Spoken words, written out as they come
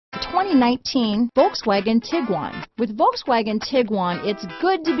2019 Volkswagen Tiguan. With Volkswagen Tiguan, it's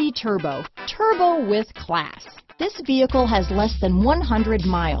good to be turbo. Turbo with class. This vehicle has less than 100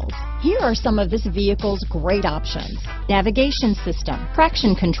 miles. Here are some of this vehicle's great options: navigation system,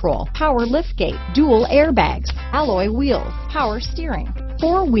 traction control, power liftgate, dual airbags, alloy wheels, power steering,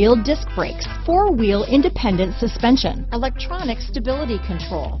 four-wheel disc brakes, four-wheel independent suspension, electronic stability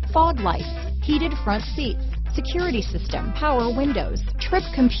control, fog lights, heated front seats, security system, power windows, trip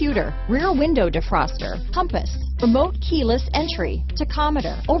computer, rear window defroster, compass, remote keyless entry,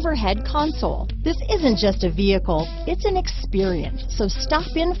 tachometer, overhead console. This isn't just a vehicle, it's an experience. So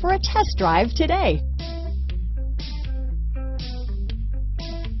stop in for a test drive today.